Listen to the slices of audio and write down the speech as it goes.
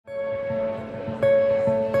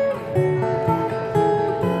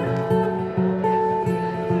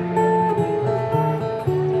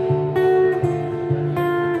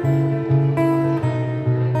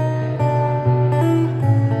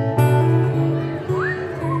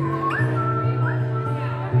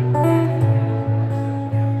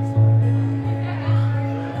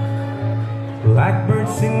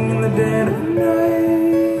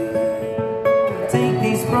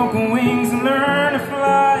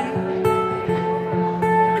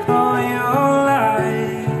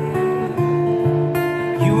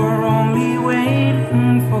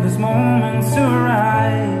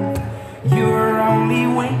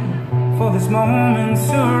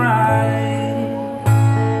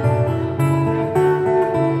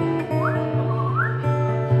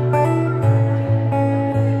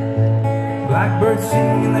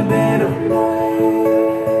searching in the dead of night.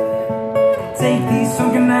 Take these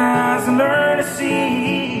sunken eyes and learn to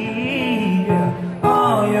see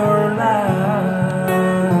all your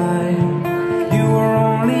life. You were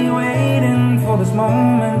only waiting for this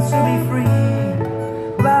moment to be free.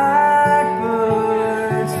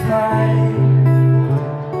 Blackbirds fly.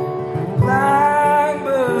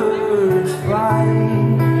 Blackbirds fly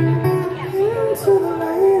into the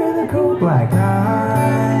light of the cold black night.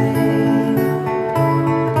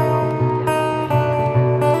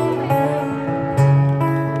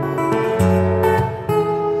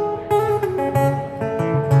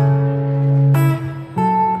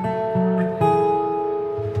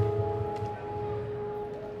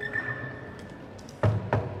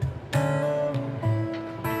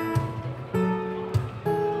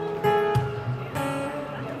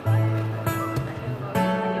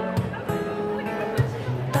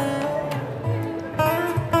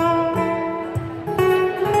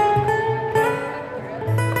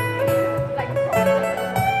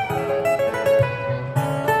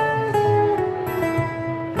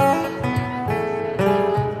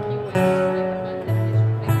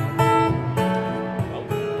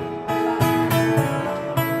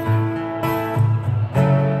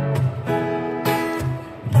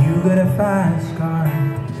 Fastcar.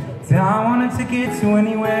 I want a ticket to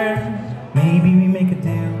anywhere. Maybe we make a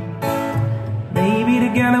deal. Maybe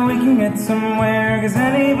together we can get somewhere. Cause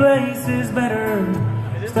any place is better.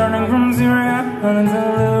 Starting from zero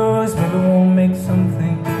until lose. Maybe we'll make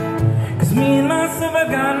something. Cause me and myself,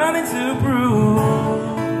 I've got nothing to prove.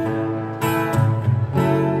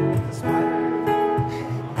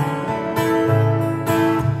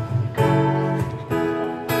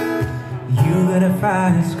 You got a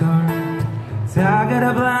Fastcar. So I got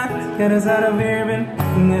a black to get us out of here, been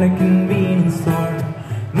at a convenience store.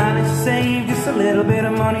 Managed to save just a little bit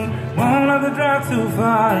of money. Won't have to drive too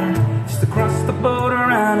far. Just across the border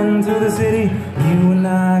around into the city. You and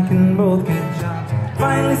I can both get jobs.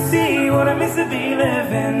 Finally see what it means to be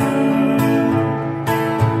living.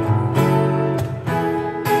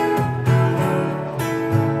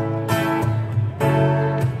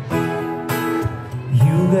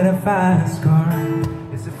 You got a Fastcar.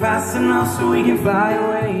 Fast enough so we can fly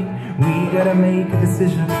away. We gotta make a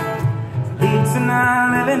decision. Leave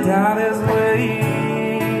tonight, living down this way.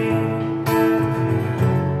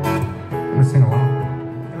 I'm gonna sing along.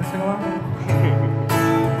 You wanna sing along?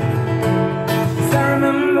 Cause I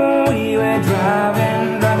remember we were driving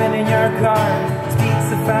in your car. Speed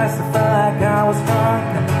so fast, I felt like I was drunk.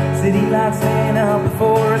 City lights laying out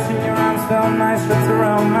before us, and your arms felt nice wrapped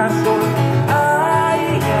around my shoulder. I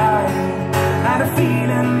had a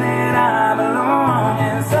feeling that I belong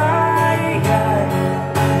inside.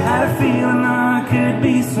 Had a feeling I could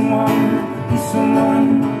be someone, be someone,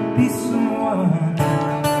 be someone.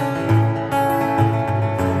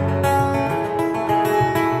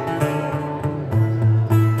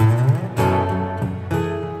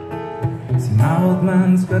 See, my old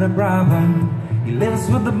man's got a problem. He lives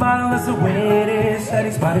with the bottle, that's the way it is. Said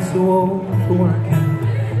his body's too old for working.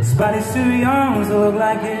 His body's too young to look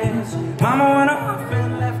like his. Mama went off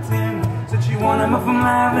and left him. Said she wanted him from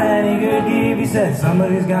life that he could give. He said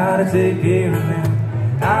somebody's gotta take care of him.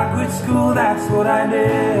 I quit school, that's what I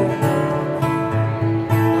did.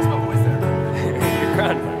 What's my voice there? You're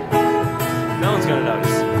crying. No one's gonna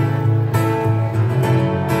notice.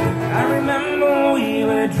 I remember we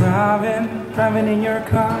were driving in your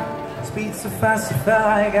car. Speed so fast, I felt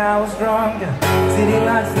like I was drunk. City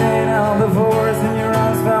lights laying out before us, and your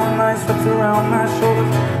arms felt nice wrapped around my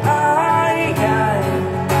shoulders. I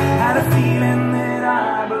had a feeling that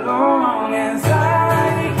I belong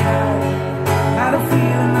inside. Had a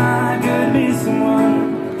feeling I could be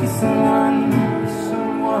someone, be someone, be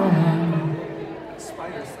someone.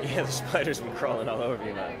 Spiders. Yeah, the spiders been crawling all over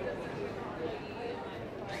you, man.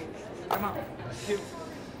 Come on.